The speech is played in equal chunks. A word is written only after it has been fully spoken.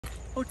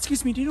Oh,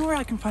 excuse me, do you know where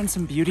I can find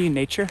some beauty in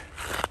nature?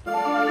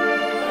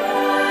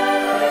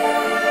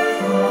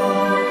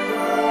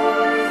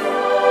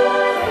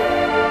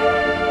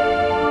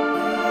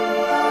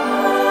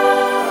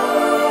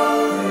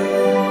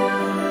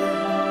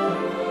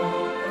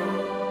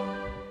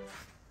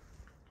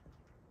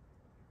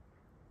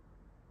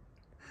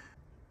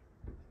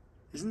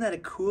 Isn't that a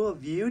cool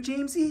view,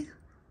 Jamesy?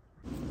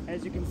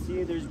 As you can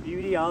see, there's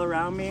beauty all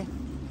around me.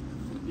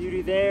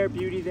 Beauty there,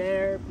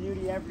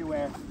 beauty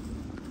everywhere.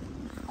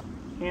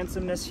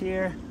 Handsomeness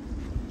here,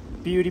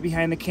 beauty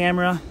behind the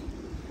camera.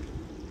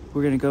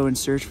 We're gonna go and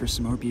search for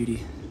some more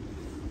beauty.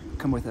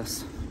 Come with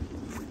us.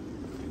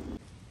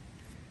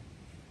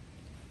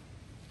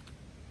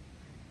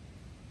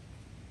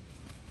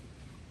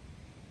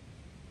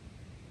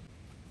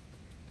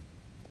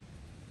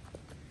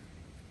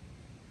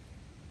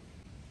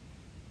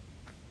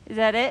 Is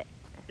that it?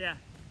 Yeah.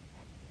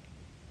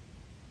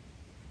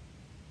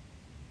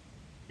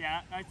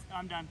 Yeah,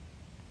 I'm done.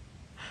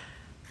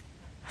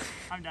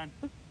 I'm done.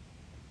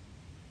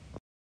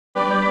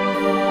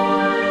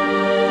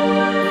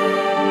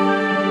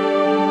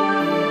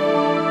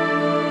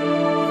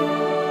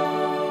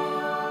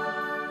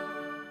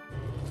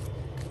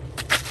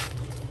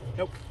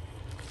 Nope.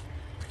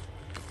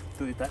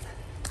 Delete that.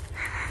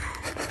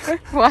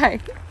 Why?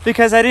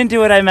 Because I didn't do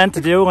what I meant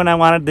to do when I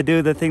wanted to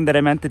do the thing that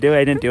I meant to do.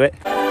 I didn't do it.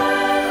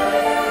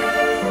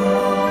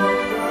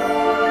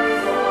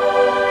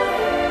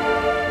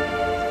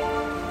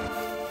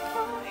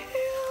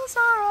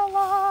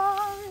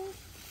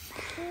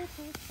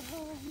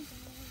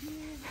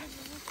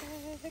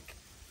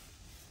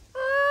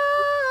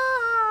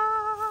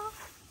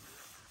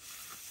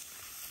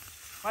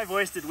 My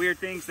voice did weird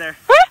things there.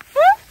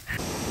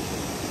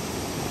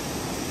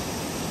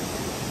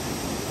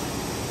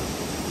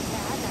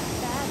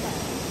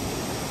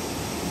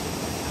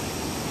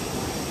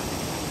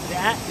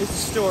 That is the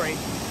story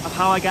of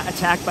how I got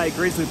attacked by a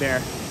grizzly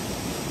bear.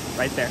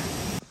 Right there.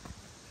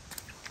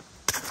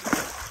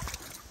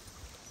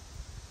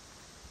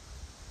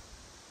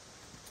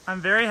 I'm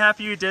very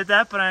happy you did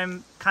that, but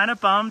I'm kind of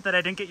bummed that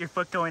I didn't get your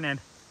foot going in.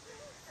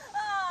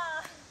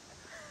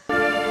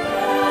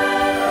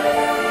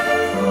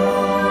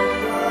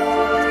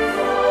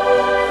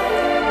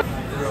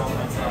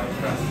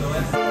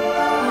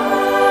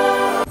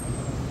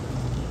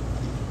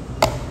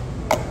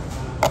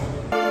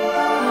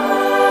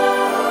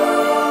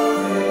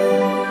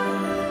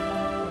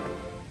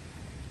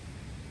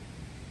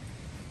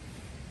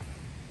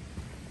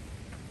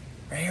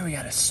 Right here we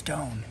got a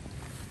stone.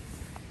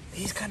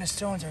 These kind of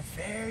stones are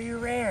very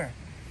rare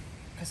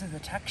because of the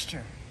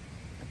texture,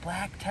 the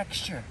black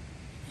texture.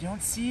 You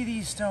don't see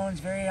these stones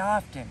very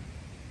often.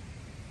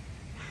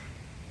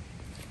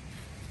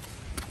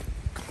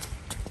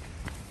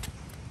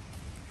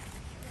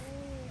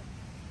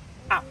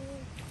 Ow.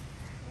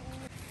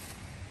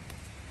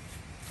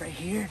 Right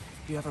here,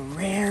 you have a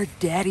rare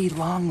daddy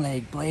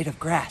longleg blade of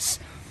grass.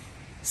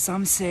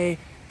 Some say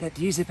that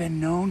these have been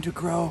known to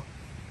grow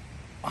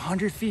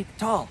 100 feet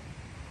tall.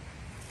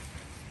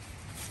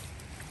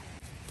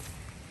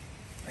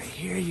 Right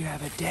here you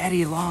have a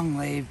daddy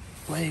longleg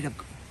blade of...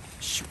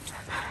 Shoot,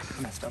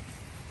 I messed up.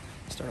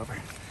 Start over.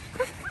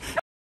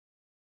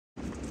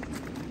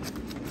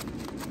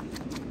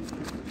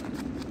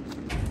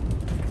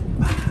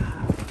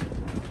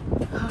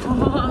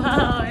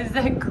 Wow, is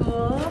that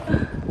cool?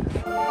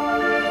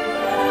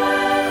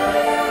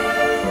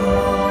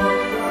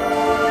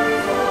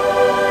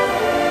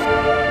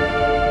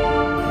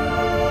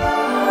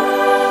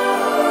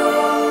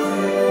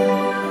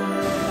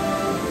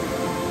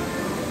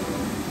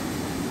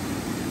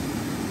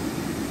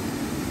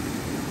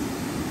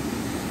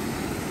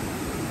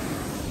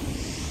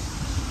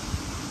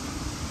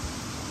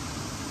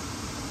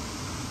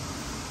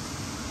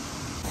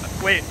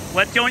 Wait,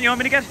 what don't you want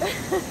me to get?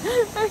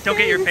 Don't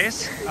get your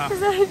face?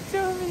 Because I don't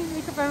have any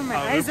makeup on, my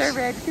eyes are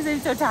red because I'm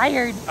so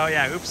tired. Oh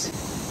yeah, oops.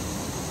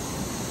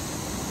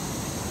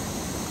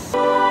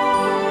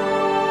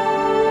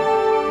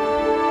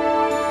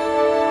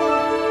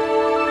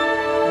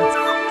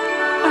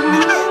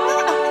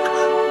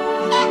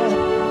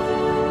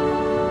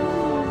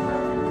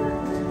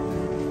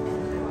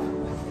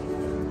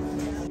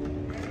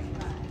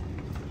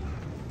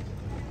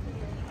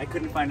 I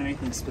couldn't find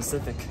anything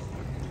specific.